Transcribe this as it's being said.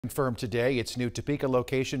Confirmed today, its new Topeka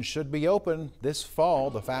location should be open this fall.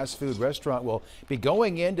 The fast food restaurant will be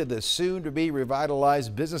going into the soon-to-be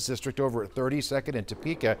revitalized business district over at 32nd and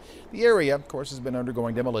Topeka. The area, of course, has been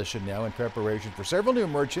undergoing demolition now in preparation for several new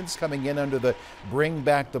merchants coming in under the Bring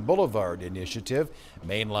Back the Boulevard initiative.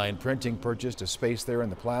 Mainline Printing purchased a space there in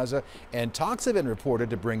the plaza, and talks have been reported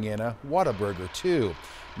to bring in a Whataburger too.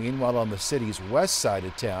 Meanwhile, on the city's west side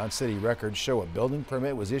of town, city records show a building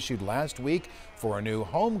permit was issued last week for a new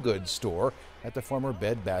home goods store at the former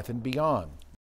Bed Bath & Beyond.